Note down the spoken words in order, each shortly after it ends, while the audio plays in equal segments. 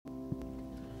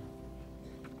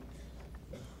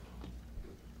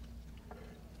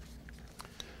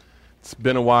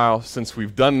been a while since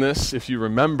we've done this. If you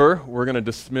remember, we're going to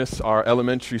dismiss our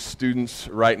elementary students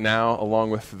right now along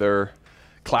with their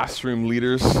classroom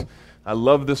leaders. I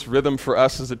love this rhythm for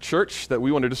us as a church that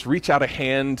we want to just reach out a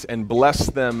hand and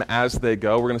bless them as they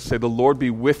go. We're going to say, "The Lord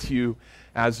be with you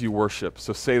as you worship."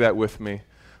 So say that with me.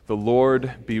 The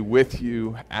Lord be with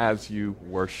you as you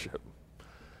worship.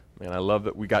 Man, I love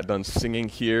that we got done singing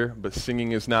here, but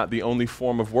singing is not the only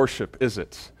form of worship, is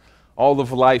it? All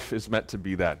of life is meant to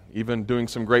be that. Even doing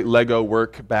some great Lego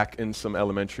work back in some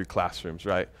elementary classrooms,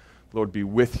 right? Lord be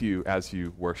with you as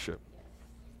you worship.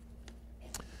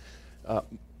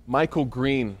 Michael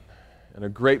Green, in a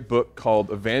great book called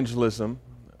Evangelism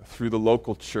Through the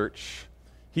Local Church,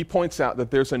 he points out that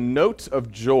there's a note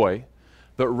of joy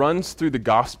that runs through the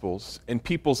Gospels in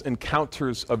people's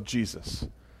encounters of Jesus.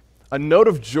 A note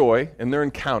of joy in their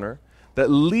encounter that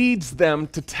leads them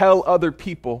to tell other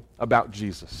people about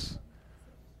Jesus.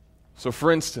 So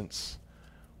for instance,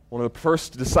 one of the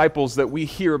first disciples that we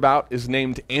hear about is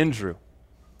named Andrew.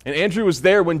 And Andrew was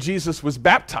there when Jesus was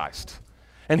baptized.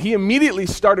 And he immediately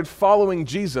started following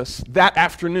Jesus that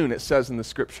afternoon, it says in the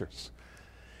scriptures.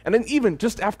 And then even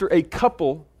just after a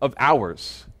couple of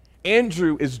hours,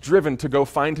 Andrew is driven to go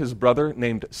find his brother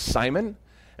named Simon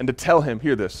and to tell him,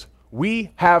 hear this,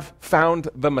 "We have found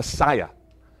the Messiah."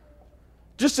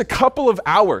 Just a couple of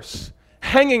hours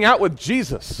hanging out with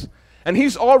Jesus, and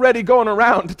he's already going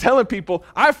around telling people,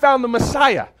 "I found the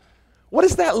Messiah." What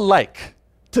is that like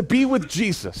to be with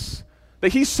Jesus?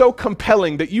 That he's so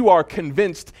compelling that you are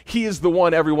convinced he is the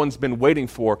one everyone's been waiting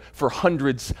for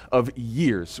hundreds of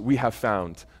years. We have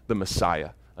found the Messiah,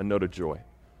 a note of joy.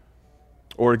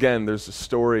 Or again, there's a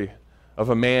story of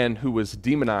a man who was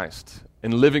demonized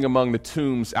and living among the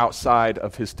tombs outside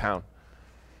of his town.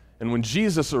 And when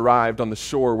Jesus arrived on the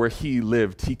shore where he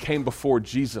lived, he came before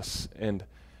Jesus, and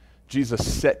Jesus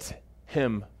set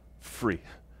him free,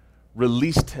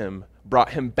 released him,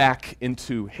 brought him back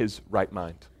into his right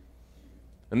mind.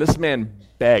 And this man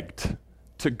begged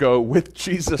to go with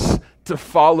Jesus, to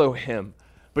follow him.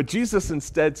 But Jesus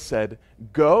instead said,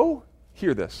 "Go,"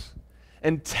 hear this,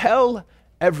 "and tell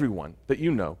everyone that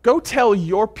you know. Go tell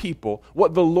your people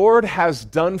what the Lord has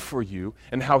done for you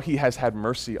and how he has had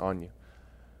mercy on you."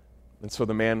 And so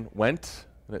the man went,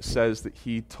 and it says that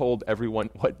he told everyone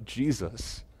what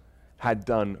Jesus had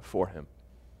done for him.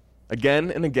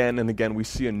 Again and again and again, we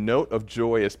see a note of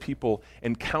joy as people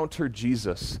encounter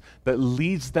Jesus that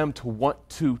leads them to want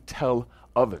to tell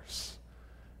others.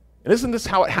 And isn't this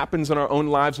how it happens in our own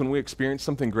lives when we experience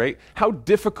something great? How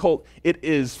difficult it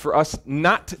is for us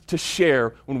not to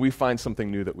share when we find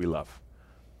something new that we love.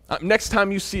 Next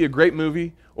time you see a great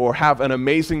movie or have an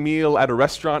amazing meal at a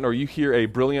restaurant or you hear a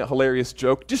brilliant, hilarious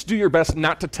joke, just do your best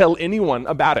not to tell anyone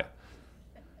about it.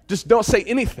 Just don't say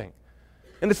anything.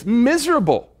 And it's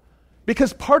miserable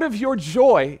because part of your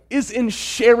joy is in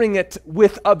sharing it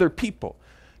with other people.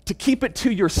 To keep it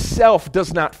to yourself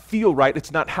does not feel right.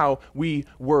 It's not how we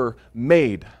were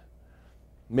made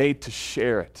to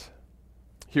share it.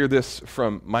 Hear this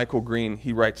from Michael Green.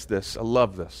 He writes this. I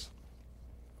love this.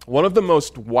 "One of the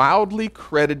most wildly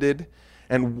credited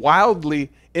and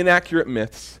wildly inaccurate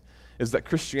myths is that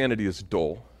Christianity is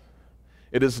dull.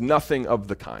 It is nothing of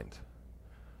the kind.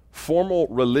 Formal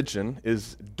religion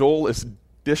is dull as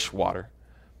dishwater.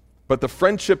 But the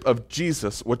friendship of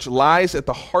Jesus, which lies at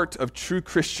the heart of true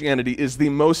Christianity, is the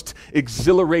most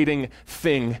exhilarating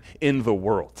thing in the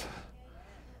world."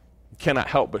 You cannot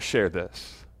help but share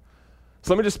this.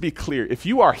 So let me just be clear. If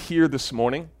you are here this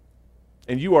morning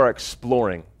and you are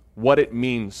exploring what it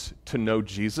means to know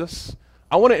Jesus,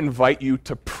 I want to invite you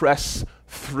to press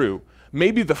through.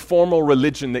 Maybe the formal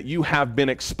religion that you have been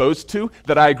exposed to,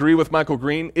 that I agree with Michael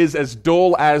Green, is as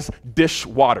dull as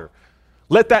dishwater.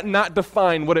 Let that not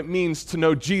define what it means to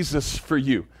know Jesus for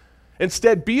you.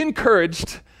 Instead, be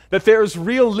encouraged that there is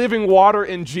real living water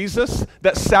in Jesus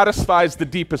that satisfies the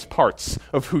deepest parts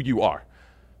of who you are.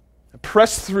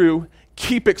 Press through,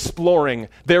 keep exploring.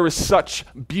 There is such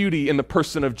beauty in the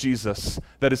person of Jesus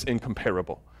that is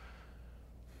incomparable.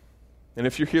 And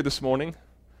if you're here this morning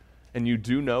and you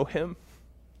do know him,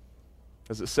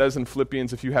 as it says in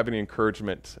Philippians, if you have any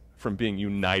encouragement from being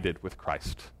united with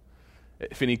Christ,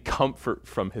 if any comfort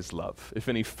from his love, if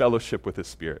any fellowship with his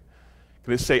Spirit,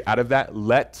 can I say out of that,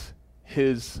 let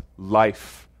his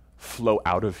life flow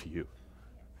out of you.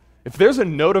 If there's a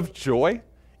note of joy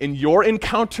in your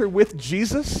encounter with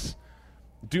Jesus,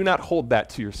 do not hold that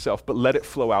to yourself, but let it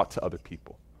flow out to other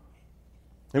people.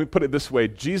 Let me put it this way.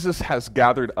 Jesus has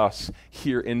gathered us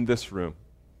here in this room,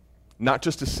 not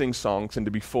just to sing songs and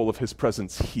to be full of his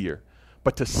presence here,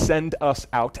 but to send us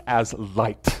out as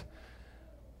light.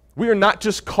 We are not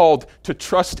just called to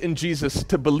trust in Jesus,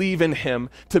 to believe in him,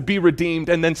 to be redeemed,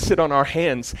 and then sit on our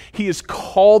hands. He has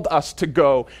called us to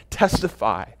go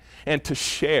testify and to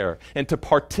share and to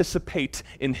participate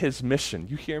in his mission.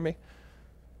 You hear me?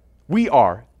 We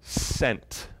are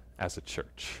sent as a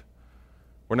church.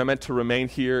 We're not meant to remain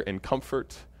here in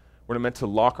comfort. We're not meant to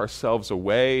lock ourselves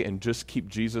away and just keep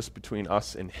Jesus between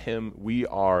us and him. We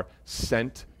are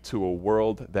sent to a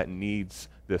world that needs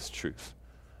this truth.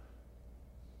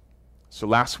 So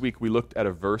last week we looked at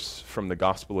a verse from the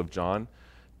Gospel of John,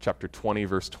 chapter 20,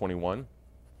 verse 21.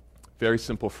 Very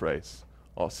simple phrase.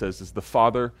 All it says is, the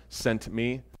Father sent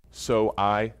me, so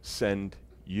I send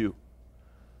you.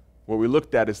 What we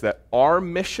looked at is that our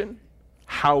mission,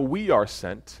 how we are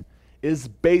sent, is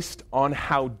based on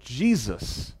how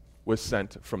Jesus was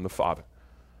sent from the Father.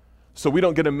 So we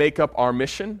don't get to make up our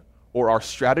mission or our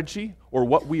strategy or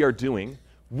what we are doing.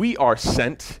 We are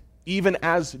sent even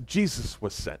as Jesus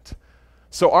was sent.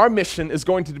 So our mission is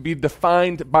going to be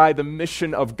defined by the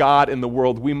mission of God in the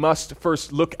world. We must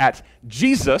first look at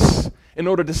Jesus in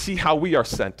order to see how we are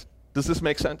sent. Does this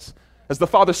make sense? As the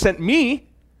Father sent me,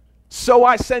 so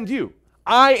I send you.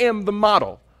 I am the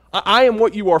model. I am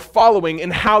what you are following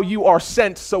and how you are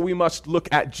sent, so we must look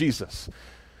at Jesus.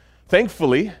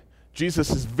 Thankfully, Jesus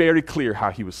is very clear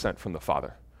how he was sent from the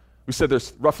Father. We said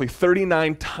there's roughly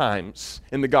 39 times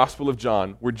in the Gospel of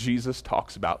John where Jesus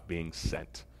talks about being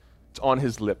sent. It's on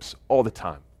his lips all the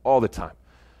time, all the time.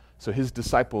 So his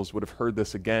disciples would have heard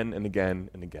this again and again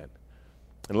and again.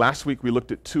 And last week we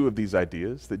looked at two of these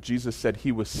ideas, that Jesus said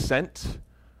he was sent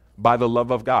by the love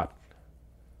of God,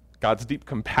 God's deep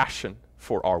compassion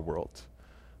for our world.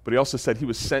 But he also said he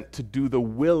was sent to do the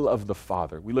will of the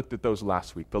Father. We looked at those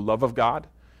last week, the love of God,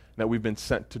 and that we've been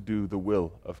sent to do the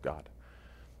will of God.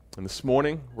 And this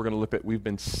morning we're going to look at we've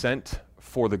been sent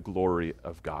for the glory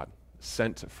of God.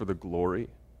 Sent for the glory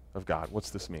of God.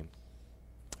 What's this mean?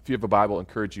 If you have a Bible, I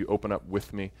encourage you open up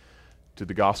with me to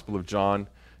the Gospel of John,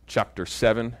 chapter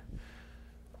 7. I'm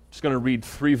just going to read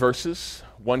 3 verses,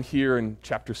 one here in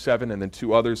chapter 7 and then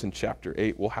 2 others in chapter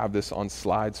 8. We'll have this on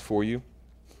slides for you.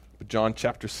 But John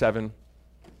chapter 7,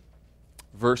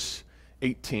 verse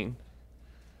 18.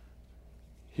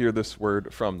 Hear this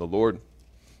word from the Lord.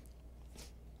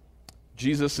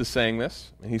 Jesus is saying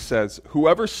this, and he says,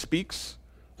 "Whoever speaks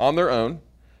on their own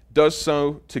does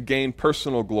so to gain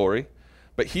personal glory,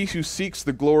 but he who seeks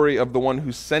the glory of the one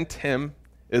who sent him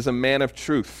is a man of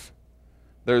truth.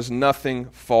 There's nothing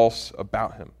false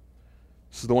about him."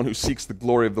 This is the one who seeks the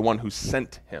glory of the one who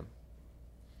sent him.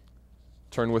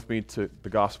 Turn with me to the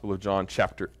Gospel of John,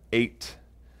 chapter 8,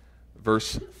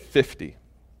 verse 50.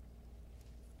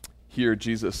 Here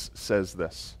Jesus says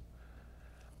this,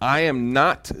 "I am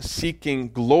not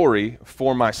seeking glory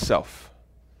for myself,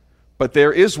 but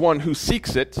there is one who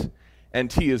seeks it,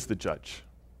 and he is the judge."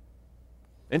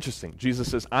 Interesting.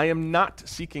 Jesus says, I am not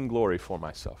seeking glory for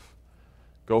myself.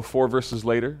 Go 4 verses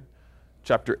later,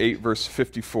 chapter 8, verse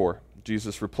 54.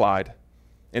 Jesus replied,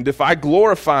 "And if I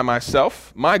glorify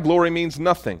myself, my glory means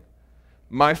nothing.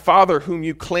 My Father, whom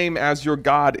you claim as your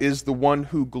God, is the one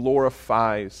who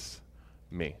glorifies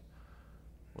me."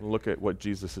 We'll look at what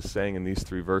Jesus is saying in these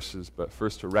 3 verses, but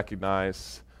first to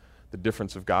recognize the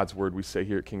difference of God's word, we say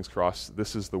here at King's Cross,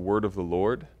 this is the word of the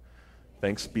Lord.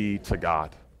 Thanks be to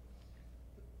God.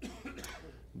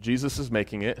 Jesus is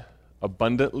making it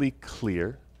abundantly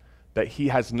clear that he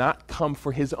has not come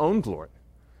for his own glory.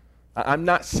 I'm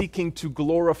not seeking to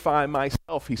glorify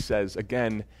myself, he says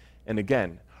again and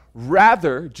again.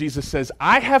 Rather, Jesus says,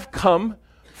 I have come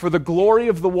for the glory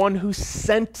of the one who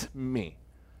sent me.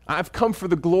 I've come for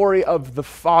the glory of the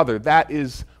Father. That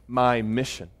is my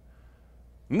mission.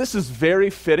 And this is very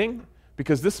fitting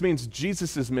because this means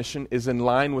Jesus' mission is in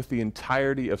line with the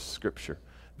entirety of Scripture.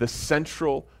 The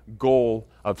central goal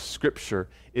of Scripture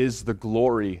is the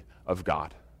glory of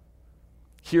God.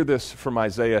 Hear this from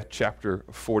Isaiah chapter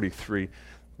 43.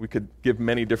 We could give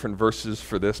many different verses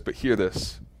for this, but hear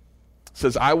this. It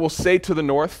says, "I will say to the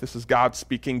north," this is God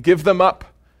speaking, "give them up,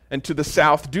 and to the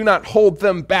south, do not hold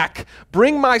them back.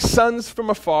 Bring my sons from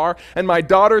afar and my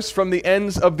daughters from the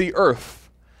ends of the earth.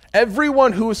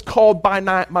 Everyone who is called by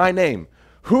my name,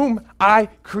 whom I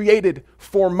created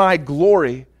for my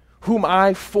glory, whom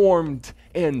I formed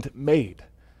and made."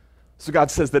 So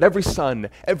God says that every son,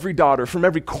 every daughter, from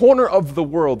every corner of the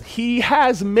world, he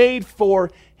has made for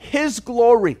his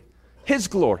glory, his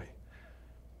glory.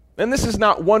 And this is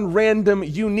not one random,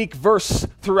 unique verse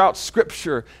throughout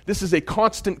Scripture. This is a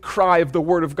constant cry of the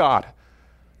Word of God.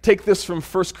 Take this from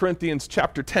 1 Corinthians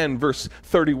chapter 10, verse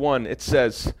 31. It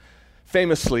says,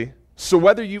 famously, "So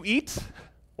whether you eat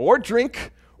or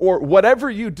drink or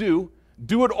whatever you do,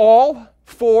 do it all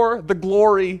for the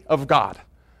glory of God.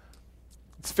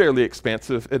 It's fairly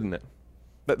expansive, isn't it?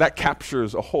 That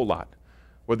captures a whole lot.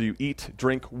 Whether you eat,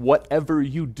 drink, whatever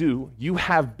you do, you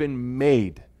have been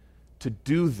made to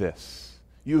do this.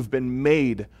 You have been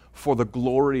made for the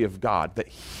glory of God, that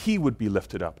He would be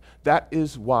lifted up. That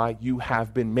is why you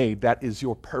have been made. That is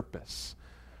your purpose.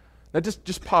 Now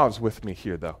just pause with me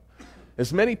here, though.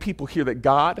 As many people hear that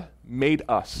God made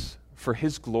us for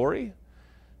His glory,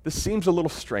 this seems a little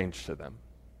strange to them.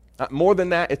 More than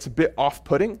that, it's a bit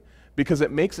off-putting because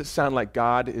it makes it sound like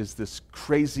God is this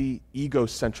crazy,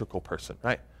 egocentrical person,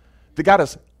 right? That God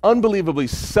is unbelievably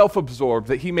self-absorbed,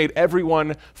 that He made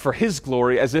everyone for His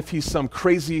glory as if He's some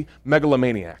crazy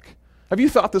megalomaniac. Have you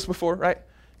thought this before, right?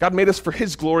 God made us for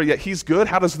His glory, yet He's good.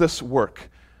 How does this work?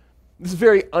 This is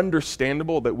very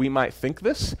understandable that we might think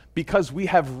this because we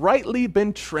have rightly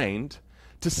been trained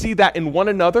to see that in one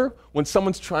another, when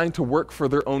someone's trying to work for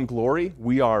their own glory,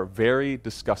 we are very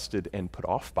disgusted and put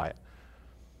off by it.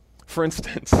 For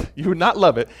instance, you would not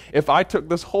love it if I took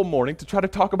this whole morning to try to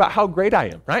talk about how great I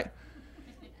am, right?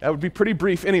 That would be pretty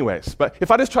brief anyways. But if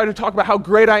I just try to talk about how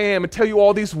great I am and tell you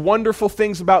all these wonderful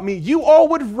things about me, you all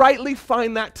would rightly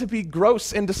find that to be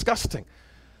gross and disgusting.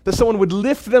 That someone would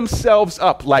lift themselves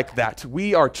up like that.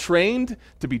 We are trained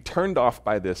to be turned off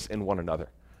by this in one another.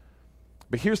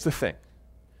 But here's the thing.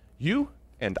 You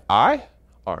and I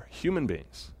are human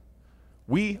beings.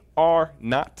 We are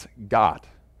not God.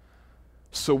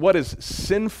 So what is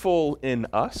sinful in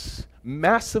us,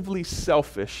 massively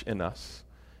selfish in us,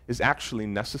 is actually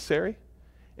necessary,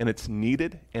 and it's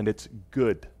needed, and it's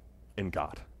good in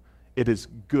God. It is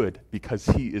good because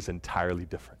He is entirely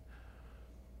different.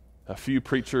 A few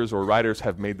preachers or writers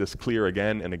have made this clear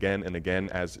again and again and again,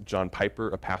 as John Piper,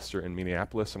 a pastor in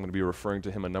Minneapolis. I'm going to be referring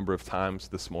to him a number of times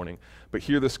this morning. But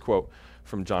hear this quote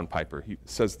from John Piper. He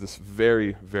says this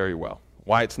very, very well.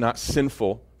 Why it's not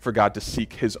sinful for God to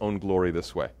seek His own glory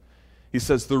this way. He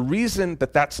says, the reason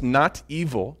that that's not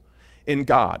evil in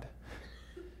God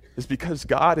is because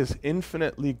God is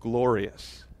infinitely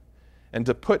glorious. And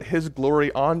to put His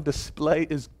glory on display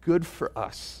is good for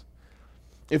us.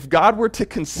 If God were to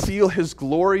conceal His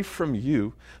glory from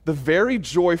you, the very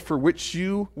joy for which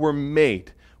you were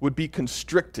made would be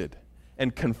constricted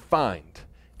and confined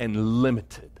and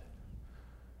limited.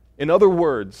 In other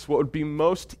words, what would be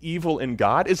most evil in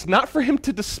God is not for Him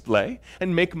to display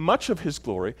and make much of His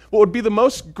glory. What would be the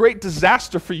most great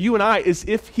disaster for you and I is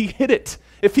if He hid it,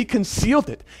 if He concealed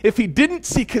it, if He didn't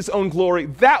seek His own glory.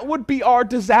 That would be our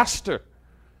disaster,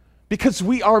 because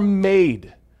we are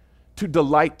made to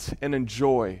delight and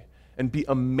enjoy and be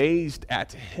amazed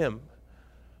at Him.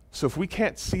 So if we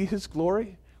can't see His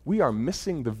glory, we are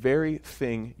missing the very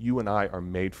thing you and I are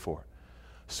made for.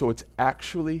 So it's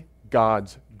actually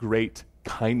God's great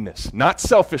kindness, not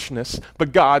selfishness,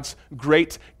 but God's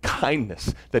great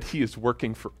kindness that He is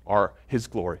working for His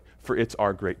glory, for it's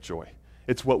our great joy.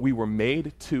 It's what we were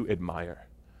made to admire.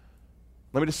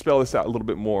 Let me just spell this out a little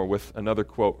bit more with another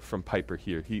quote from Piper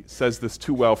here. He says this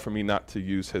too well for me not to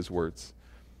use his words.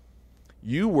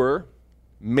 You were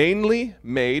mainly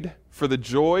made for the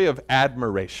joy of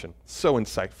admiration. So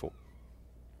insightful.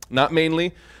 Not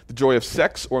mainly the joy of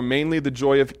sex or mainly the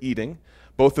joy of eating,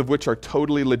 both of which are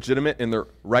totally legitimate in their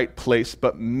right place,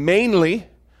 but mainly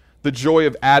the joy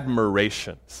of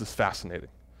admiration. This is fascinating.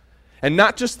 And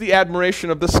not just the admiration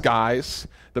of the skies,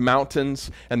 the mountains,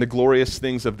 and the glorious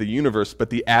things of the universe, but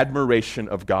the admiration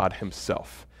of God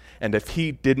Himself. And if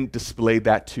He didn't display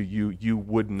that to you, you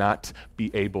would not be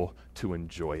able to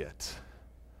enjoy it.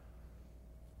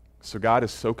 So God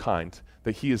is so kind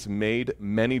that He has made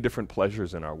many different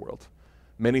pleasures in our world,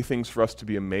 many things for us to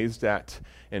be amazed at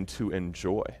and to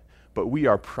enjoy. But we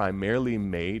are primarily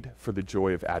made for the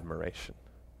joy of admiration.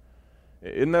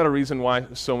 Isn't that a reason why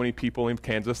so many people in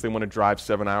Kansas, they want to drive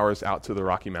 7 hours out to the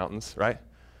Rocky Mountains, right?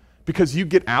 Because you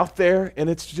get out there and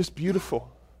it's just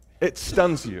beautiful. It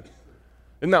stuns you.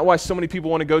 Isn't that why so many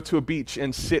people want to go to a beach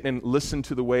and sit and listen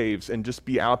to the waves and just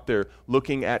be out there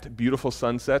looking at beautiful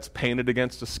sunsets painted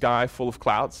against a sky full of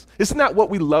clouds? Isn't that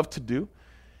what we love to do?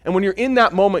 And when you're in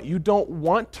that moment, you don't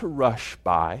want to rush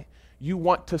by. You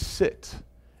want to sit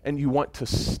and you want to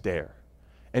stare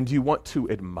and you want to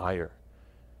admire.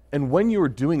 And when you are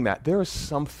doing that, there is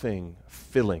something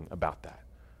filling about that.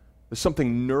 There's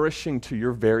something nourishing to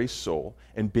your very soul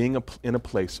and being in a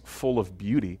place full of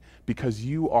beauty because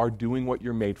you are doing what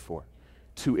you're made for,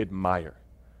 to admire.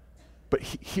 But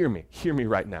hear me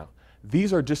right now.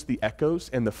 These are just the echoes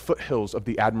and the foothills of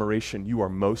the admiration you are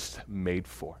most made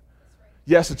for.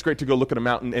 Yes, it's great to go look at a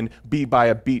mountain and be by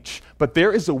a beach, but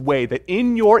there is a way that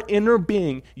in your inner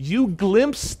being you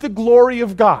glimpse the glory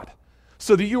of God.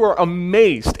 so that you are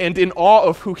amazed and in awe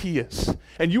of who he is.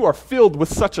 And you are filled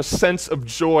with such a sense of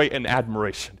joy and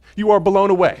admiration. You are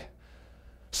blown away.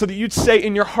 So that you'd say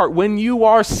in your heart, when you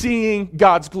are seeing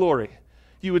God's glory,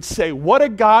 you would say, what a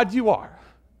God you are.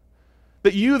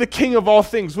 That you, the King of all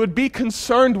things, would be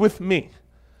concerned with me.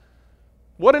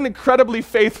 What an incredibly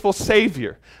faithful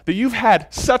Savior, that you've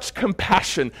had such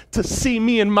compassion to see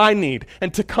me in my need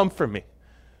and to comfort me.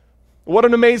 What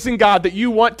an amazing God that you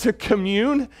want to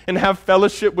commune and have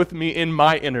fellowship with me in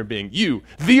my inner being. You,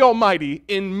 the Almighty,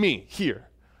 in me, here.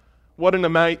 What an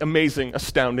amazing,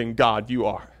 astounding God you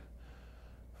are.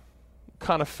 What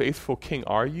kind of faithful King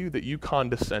are you that you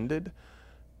condescended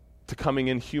to coming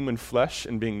in human flesh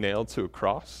and being nailed to a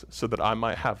cross so that I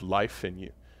might have life in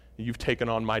you? You've taken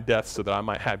on my death so that I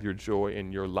might have your joy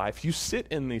in your life. You sit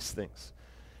in these things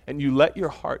and you let your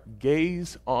heart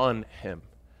gaze on him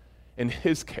and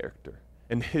his character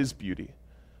and his beauty.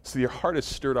 So your heart is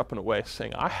stirred up in a way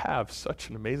saying, I have such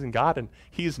an amazing God and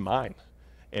he's mine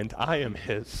and I am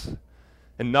his.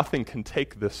 And nothing can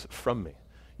take this from me.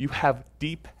 You have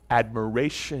deep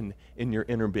admiration in your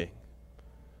inner being.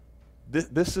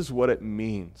 This is what it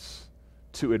means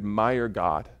to admire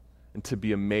God and to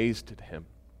be amazed at him.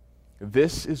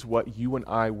 This is what you and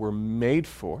I were made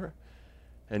for,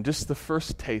 and just the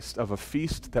first taste of a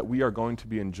feast that we are going to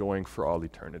be enjoying for all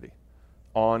eternity.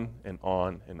 On and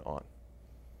on and on.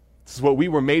 This is what we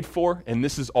were made for, and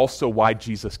this is also why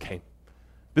Jesus came.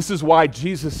 This is why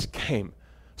Jesus came,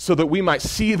 so that we might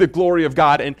see the glory of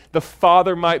God and the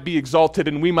Father might be exalted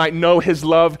and we might know his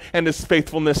love and his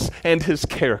faithfulness and his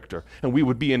character, and we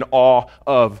would be in awe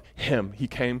of him. He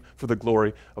came for the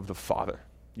glory of the Father.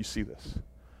 You see this?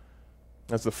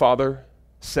 As the Father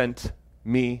sent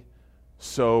me,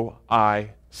 so I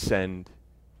send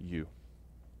you.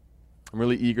 I'm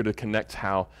really eager to connect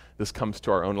how this comes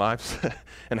to our own lives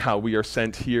and how we are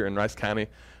sent here in Rice County,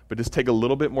 but just take a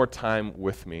little bit more time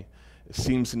with me. It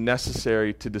seems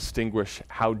necessary to distinguish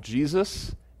how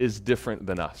Jesus is different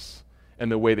than us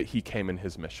and the way that he came in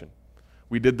his mission.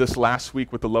 We did this last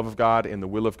week with the love of God and the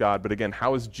will of God, but again,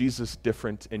 how is Jesus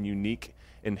different and unique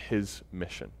in his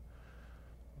mission?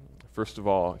 First of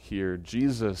all, here,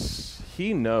 Jesus,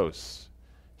 he knows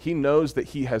that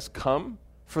he has come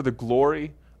for the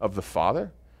glory of the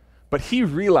Father, but he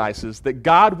realizes that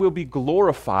God will be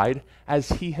glorified as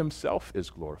he himself is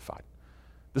glorified.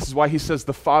 This is why he says,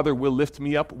 the Father will lift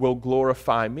me up, will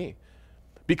glorify me.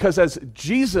 Because as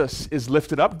Jesus is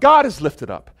lifted up, God is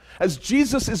lifted up. As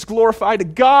Jesus is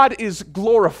glorified, God is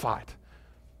glorified.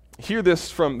 Hear this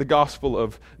from the Gospel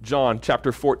of John,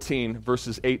 chapter 14,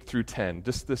 verses 8 through 10.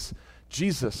 Just this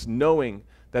Jesus knowing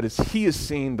that as he is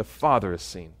seen, the Father is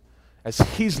seen. As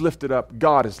he's lifted up,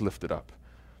 God is lifted up.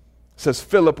 It says,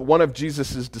 Philip, one of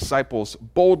Jesus' disciples,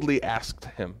 boldly asked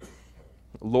him,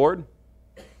 Lord,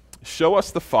 show us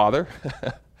the Father,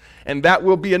 and that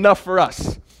will be enough for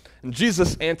us. And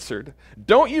Jesus answered,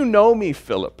 don't you know me,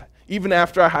 Philip, even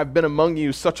after I have been among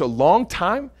you such a long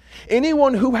time?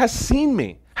 Anyone who has seen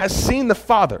me has seen the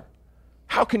Father.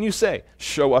 How can you say,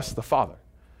 show us the Father?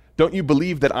 Don't you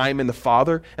believe that I am in the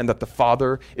Father and that the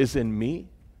Father is in me?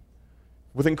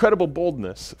 With incredible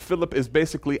boldness, Philip is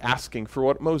basically asking for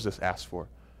what Moses asked for.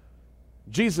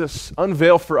 Jesus,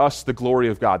 unveil for us the glory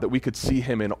of God, that we could see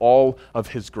him in all of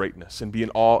his greatness and be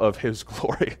in awe of his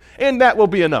glory. And that will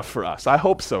be enough for us. I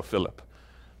hope so, Philip.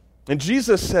 And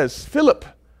Jesus says, Philip,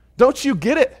 don't you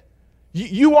get it?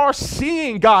 You are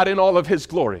seeing God in all of his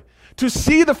glory. To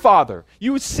see the Father,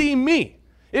 you see me.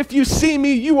 If you see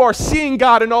me, you are seeing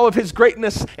God in all of his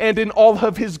greatness and in all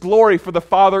of his glory, for the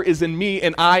Father is in me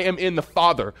and I am in the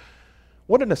Father.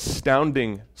 What an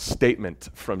astounding statement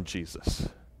from Jesus.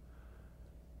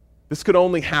 This could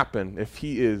only happen if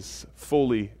he is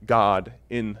fully God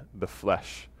in the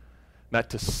flesh. That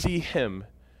to see him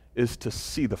is to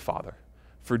see the Father.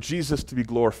 For Jesus to be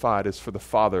glorified is for the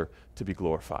Father to be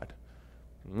glorified.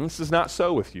 And this is not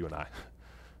so with you and I.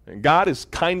 And God is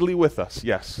kindly with us,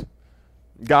 yes.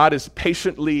 God is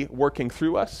patiently working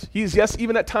through us. He's, yes,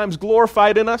 even at times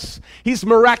glorified in us. He's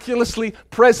miraculously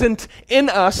present in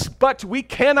us, but we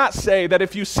cannot say that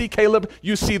if you see Caleb,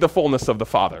 you see the fullness of the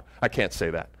Father. I can't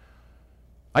say that.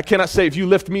 I cannot say if you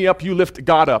lift me up, you lift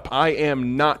God up. I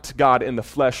am not God in the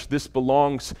flesh. This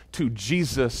belongs to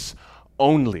Jesus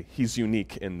only. He's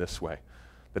unique in this way.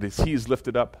 That as he is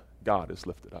lifted up, God is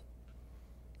lifted up.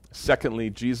 Secondly,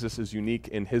 Jesus is unique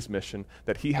in his mission,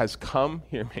 that he has come,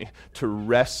 hear me, to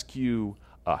rescue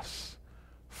us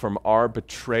from our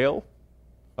betrayal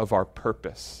of our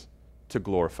purpose to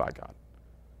glorify God.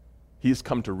 He has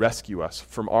come to rescue us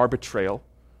from our betrayal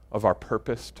of our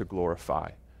purpose to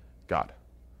glorify God.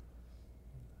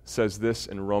 It says this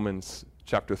in Romans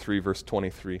chapter 3, verse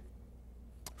 23.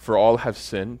 For all have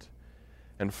sinned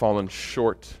and fallen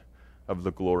short of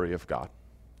the glory of God.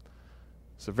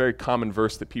 It's a very common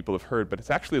verse that people have heard, but it's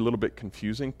actually a little bit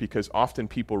confusing because often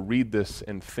people read this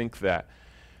and think that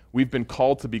we've been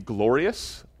called to be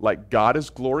glorious, like God is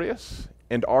glorious,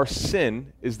 and our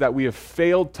sin is that we have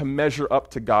failed to measure up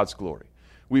to God's glory.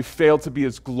 We've failed to be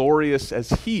as glorious as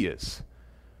He is.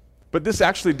 But this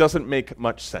actually doesn't make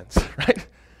much sense, right?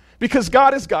 Because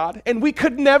God is God, and we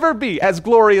could never be as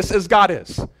glorious as God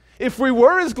is. If we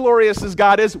were as glorious as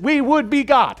God is, we would be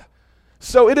God.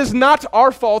 So it is not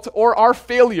our fault or our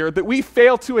failure that we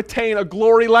fail to attain a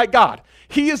glory like God.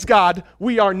 He is God,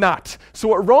 we are not. So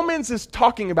what Romans is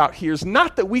talking about here is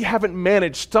not that we haven't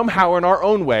managed somehow in our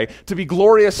own way to be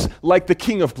glorious like the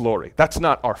King of glory. That's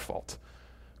not our fault.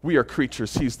 We are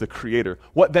creatures, He's the creator.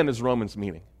 What then is Romans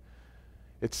meaning?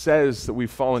 It says that we've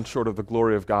fallen short of the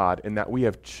glory of God and that we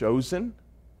have chosen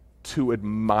to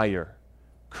admire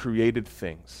created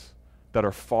things that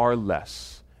are far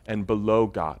less and below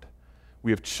God.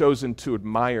 We have chosen to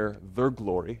admire their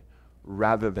glory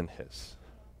rather than His.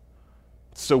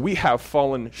 So we have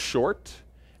fallen short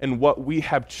in what we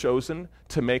have chosen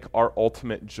to make our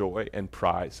ultimate joy and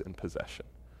prize and possession.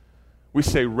 We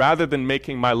say, rather than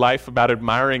making my life about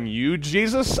admiring you,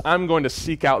 Jesus, I'm going to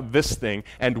seek out this thing,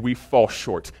 and we fall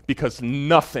short because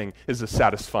nothing is as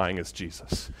satisfying as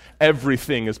Jesus.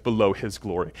 Everything is below His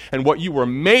glory. And what you were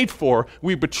made for,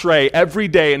 we betray every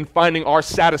day in finding our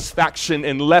satisfaction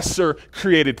in lesser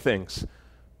created things.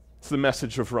 It's the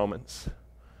message of Romans.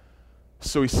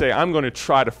 So we say, I'm going to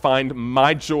try to find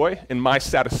my joy and my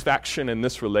satisfaction in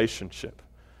this relationship.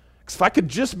 Because if I could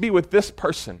just be with this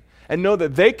person, and know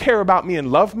that they care about me and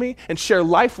love me and share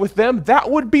life with them, that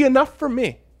would be enough for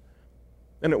me.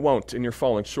 And it won't, and you're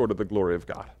falling short of the glory of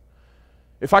God.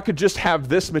 If I could just have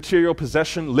this material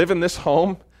possession, live in this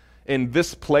home, in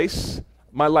this place,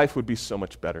 my life would be so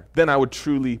much better. Then I would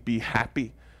truly be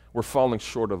happy. We're falling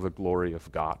short of the glory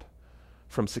of God.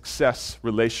 From success,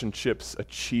 relationships,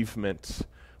 achievement,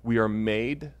 we are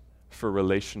made for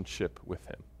relationship with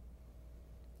Him.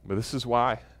 But this is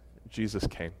why Jesus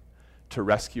came. To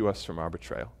rescue us from our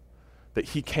betrayal. That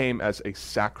He came as a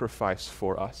sacrifice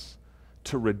for us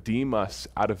to redeem us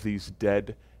out of these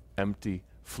dead, empty,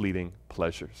 fleeting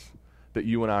pleasures that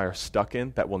you and I are stuck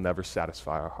in that will never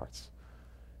satisfy our hearts.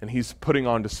 And He's putting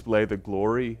on display the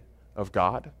glory of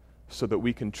God so that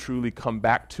we can truly come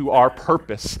back to our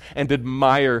purpose and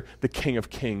admire the King of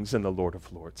Kings and the Lord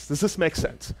of Lords. Does this make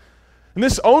sense? And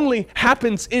this only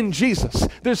happens in Jesus.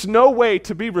 There's no way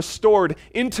to be restored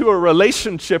into a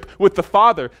relationship with the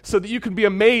Father so that you can be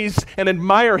amazed and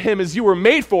admire Him as you were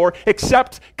made for,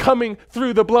 except coming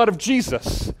through the blood of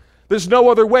Jesus. There's no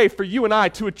other way for you and I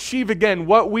to achieve again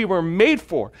what we were made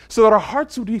for, so that our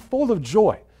hearts would be full of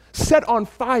joy, set on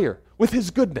fire with His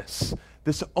goodness.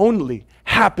 This only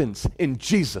happens in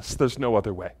Jesus. There's no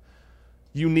other way.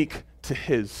 Unique to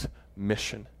His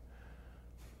mission.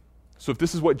 So if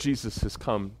this is what Jesus has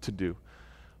come to do,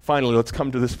 finally, let's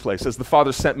come to this place. As the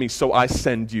Father sent me, so I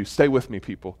send you. Stay with me,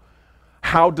 people.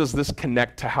 How does this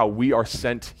connect to how we are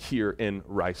sent here in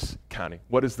Rice County?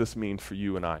 What does this mean for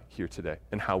you and I here today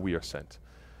and how we are sent?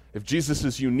 If Jesus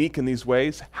is unique in these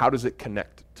ways, how does it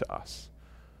connect to us?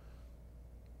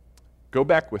 Go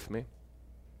back with me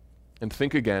and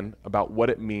think again about what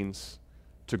it means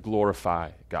to glorify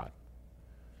God.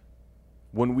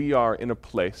 When we are in a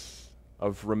place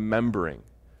of remembering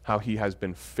how He has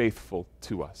been faithful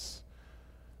to us.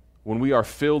 When we are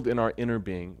filled in our inner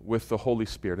being with the Holy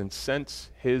Spirit and sense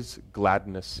His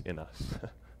gladness in us.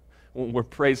 When we're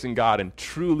praising God and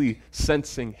truly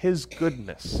sensing His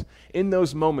goodness. In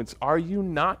those moments, are you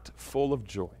not full of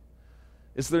joy?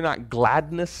 Is there not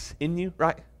gladness in you,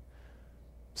 right?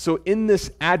 So in this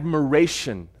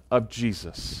admiration of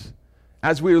Jesus,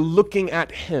 as we are looking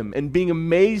at Him and being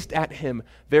amazed at Him,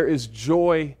 there is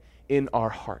joy in our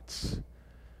hearts.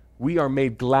 We are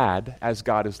made glad as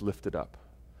God is lifted up.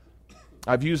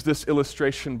 I've used this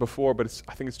illustration before, but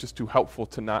I think it's just too helpful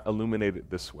to not illuminate it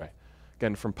this way.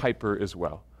 Again, from Piper as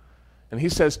well. And he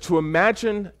says, to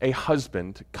imagine a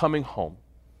husband coming home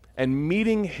and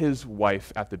meeting his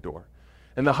wife at the door.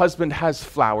 And the husband has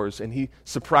flowers, and he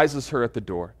surprises her at the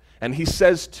door. And he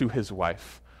says to his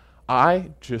wife,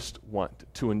 I just want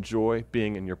to enjoy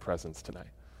being in your presence tonight.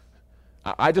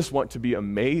 I just want to be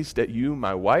amazed at you,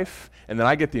 my wife, and then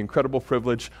I get the incredible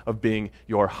privilege of being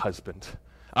your husband.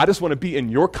 I just want to be in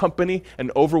your company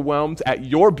and overwhelmed at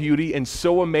your beauty and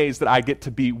so amazed that I get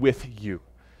to be with you.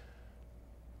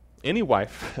 Any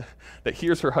wife that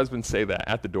hears her husband say that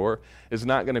at the door is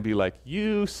not going to be like,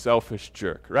 you selfish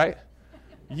jerk, right?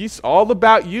 It's all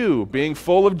about you being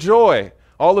full of joy.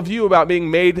 All of you about being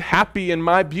made happy in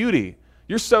my beauty.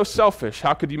 You're so selfish.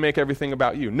 How could you make everything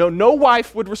about you? No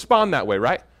wife would respond that way,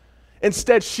 right?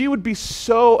 Instead, she would be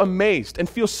so amazed and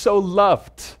feel so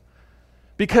loved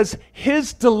because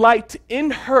his delight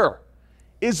in her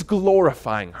is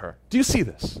glorifying her. Do you see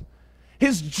this?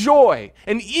 His joy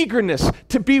and eagerness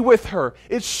to be with her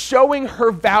is showing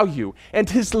her value and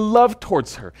his love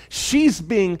towards her. She's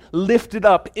being lifted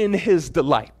up in his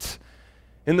delight.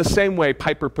 In the same way,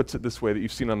 Piper puts it this way that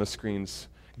you've seen on the screens.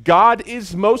 God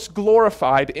is most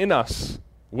glorified in us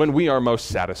when we are most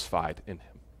satisfied in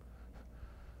him.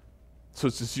 So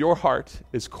it's as your heart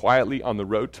is quietly on the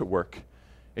road to work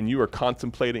and you are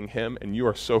contemplating him and you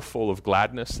are so full of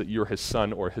gladness that you're his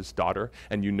son or his daughter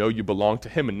and you know you belong to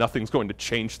him and nothing's going to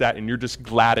change that and you're just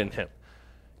glad in him.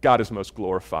 God is most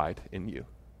glorified in you.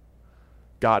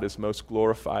 God is most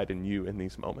glorified in you in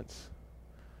these moments.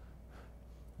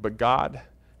 But God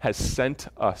has sent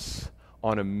us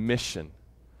on a mission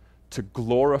to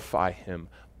glorify him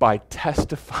by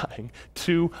testifying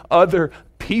to other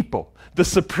people the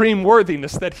supreme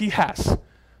worthiness that he has.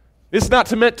 It's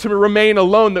not meant to remain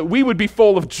alone, that we would be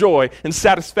full of joy and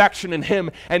satisfaction in him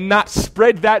and not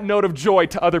spread that note of joy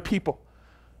to other people.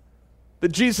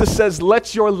 That Jesus says,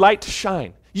 let your light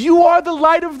shine. You are the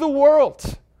light of the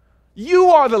world.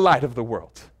 You are the light of the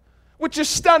world. Which is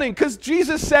stunning because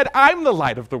Jesus said, I'm the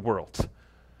light of the world.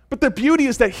 But the beauty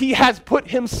is that he has put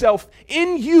himself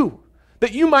in you,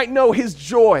 that you might know his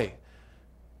joy.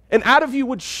 And out of you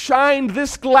would shine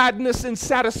this gladness and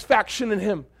satisfaction in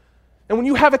him. And when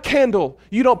you have a candle,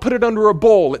 you don't put it under a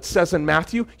bowl, it says in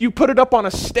Matthew. You put it up on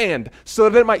a stand so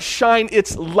that it might shine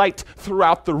its light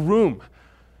throughout the room.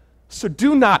 So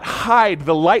do not hide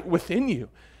the light within you.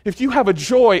 If you have a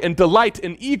joy and delight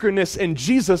and eagerness in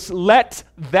Jesus, let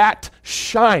that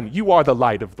shine. You are the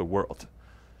light of the world.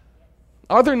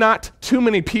 Are there not too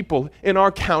many people in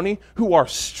our county who are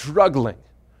struggling?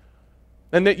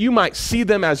 And that you might see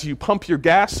them as you pump your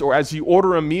gas or as you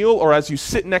order a meal or as you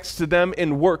sit next to them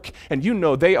in work, and you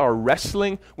know they are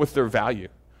wrestling with their value.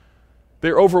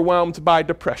 They're overwhelmed by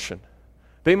depression.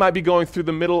 They might be going through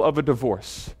the middle of a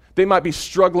divorce. They might be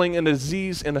struggling in a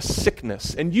disease and a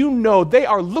sickness, and you know they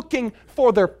are looking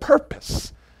for their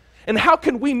purpose. And how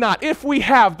can we not, if we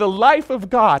have the life of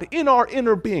God in our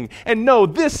inner being and know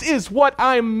this is what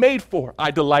I'm made for, I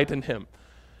delight in him,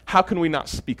 how can we not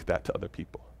speak that to other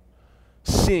people?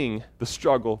 Seeing the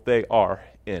struggle they are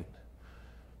in.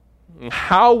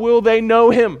 How will they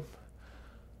know him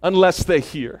unless they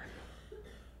hear?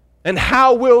 And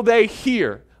how will they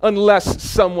hear unless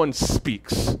someone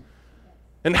speaks?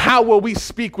 And how will we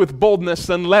speak with boldness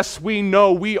unless we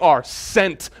know we are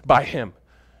sent by him?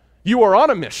 You are on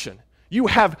a mission. You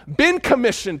have been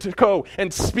commissioned to go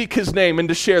and speak his name and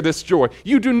to share this joy.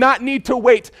 You do not need to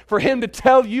wait for him to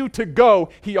tell you to go.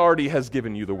 He already has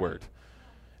given you the word.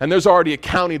 And there's already a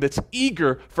county that's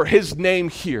eager for his name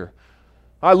here.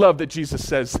 I love that Jesus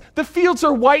says, the fields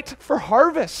are white for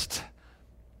harvest.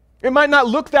 It might not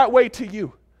look that way to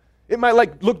you. It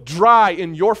might look dry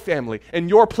in your family and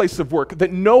your place of work,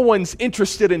 that no one's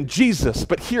interested in Jesus.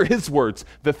 But hear his words,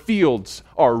 the fields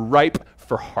are ripe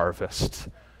for harvest.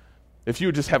 If you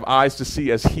would just have eyes to see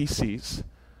as he sees,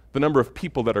 the number of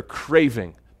people that are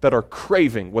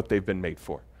craving what they've been made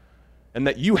for. And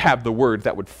that you have the word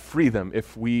that would free them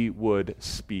if we would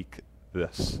speak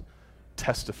this,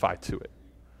 testify to it.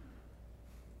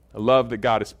 I love that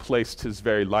God has placed his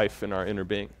very life in our inner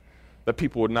being, that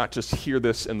people would not just hear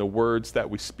this in the words that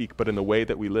we speak, but in the way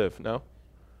that we live, no?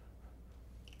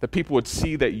 That people would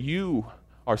see that you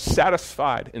are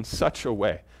satisfied in such a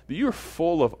way, that you're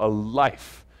full of a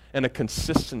life and a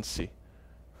consistency.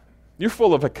 You're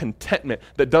full of a contentment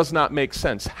that does not make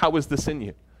sense. How is this in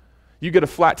you? You get a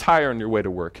flat tire on your way to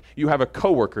work. You have a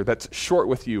coworker that's short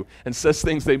with you and says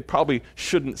things they probably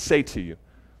shouldn't say to you.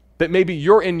 That maybe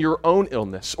you're in your own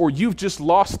illness or you've just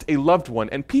lost a loved one,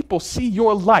 and people see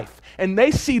your life and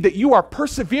they see that you are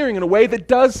persevering in a way that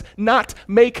does not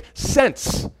make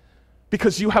sense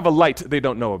because you have a light they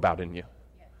don't know about in you.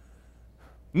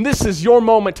 And this is your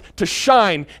moment to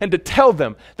shine and to tell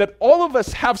them that all of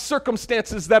us have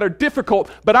circumstances that are difficult,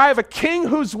 but I have a king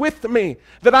who's with me,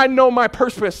 that I know my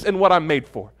purpose and what I'm made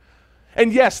for.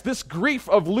 And yes, this grief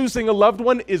of losing a loved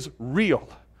one is real.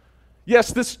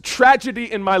 Yes, this tragedy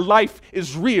in my life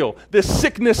is real. This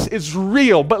sickness is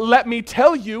real. But let me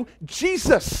tell you,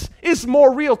 Jesus is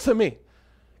more real to me.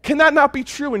 Can that not be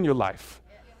true in your life?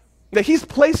 That he's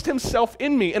placed himself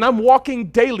in me, and I'm walking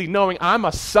daily knowing I'm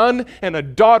a son and a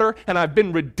daughter, and I've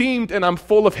been redeemed, and I'm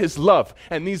full of his love.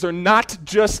 And these are not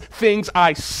just things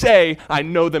I say, I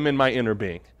know them in my inner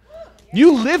being.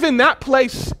 You live in that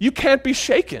place, you can't be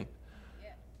shaken.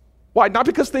 Why? Not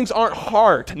because things aren't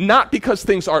hard, not because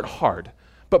things aren't hard,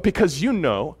 but because you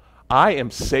know I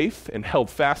am safe and held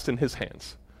fast in his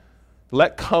hands.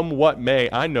 Let come what may,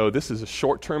 I know this is a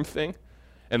short-term thing,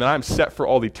 and that I'm set for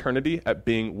all eternity at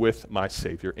being with my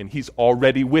Savior, and he's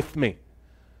already with me.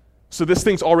 So this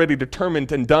thing's already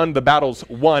determined and done. The battle's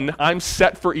won. I'm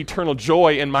set for eternal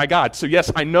joy in my God. So yes,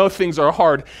 I know things are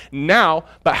hard now,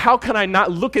 but how can I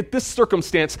not look at this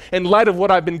circumstance in light of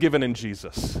what I've been given in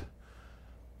Jesus?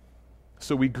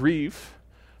 So we grieve,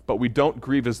 but we don't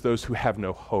grieve as those who have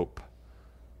no hope.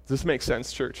 Does this make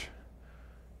sense, church?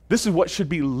 This is what should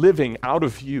be living out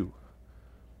of you,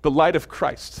 the light of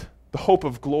Christ, the hope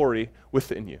of glory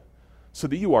within you, so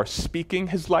that you are speaking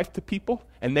his life to people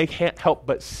and they can't help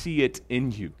but see it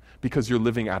in you because you're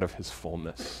living out of his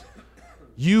fullness.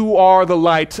 You are the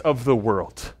light of the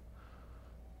world.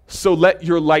 So let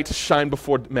your light shine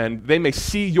before men. They may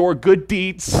see your good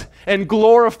deeds and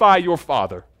glorify your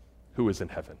Father who is in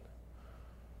heaven.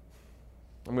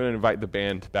 I'm going to invite the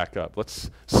band back up.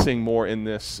 Let's sing more in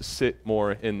this, sit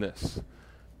more in this.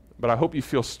 But I hope you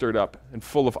feel stirred up and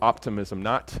full of optimism,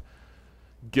 not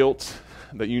guilt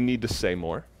that you need to say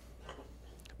more,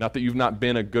 not that you've not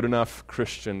been a good enough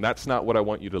Christian. That's not what I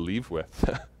want you to leave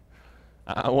with.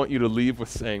 I want you to leave with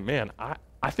saying, man,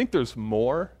 I think there's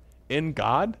more in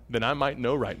God than I might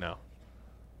know right now.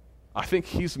 I think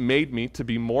he's made me to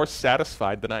be more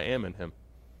satisfied than I am in him.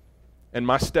 And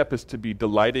my step is to be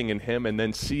delighting in him and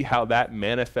then see how that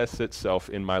manifests itself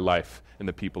in my life and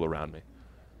the people around me.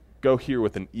 Go here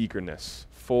with an eagerness,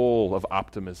 full of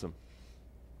optimism.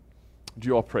 Would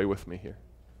you all pray with me here?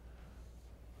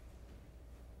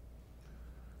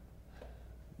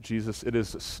 Jesus, it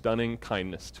is a stunning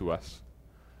kindness to us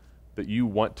that you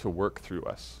want to work through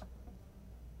us,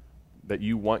 that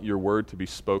you want your word to be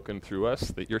spoken through us,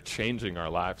 that you're changing our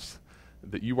lives,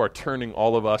 that you are turning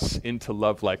all of us into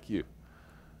love like you.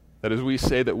 That as we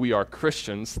say that we are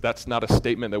Christians, that's not a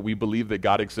statement that we believe that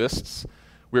God exists.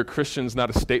 We are Christians,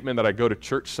 not a statement that I go to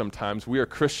church sometimes. We are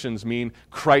Christians mean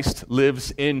Christ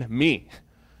lives in me.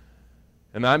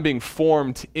 And I'm being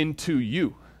formed into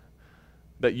you.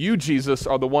 That you, Jesus,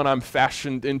 are the one I'm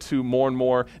fashioned into more and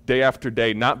more day after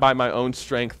day, not by my own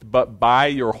strength, but by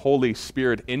your Holy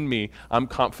Spirit in me. I'm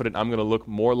confident I'm going to look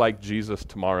more like Jesus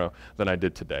tomorrow than I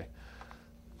did today.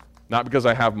 Not because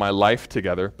I have my life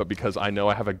together, but because I know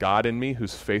I have a God in me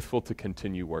who's faithful to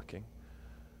continue working.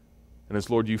 And as,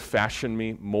 Lord, you fashion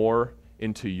me more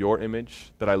into your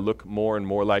image, that I look more and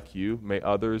more like you, may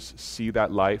others see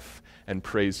that life and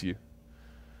praise you.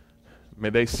 May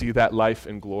they see that life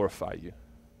and glorify you.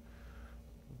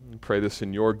 I pray this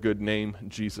in your good name,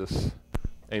 Jesus.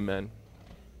 Amen.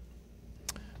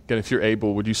 Again, if you're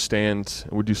able, would you stand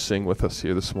and would you sing with us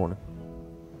here this morning?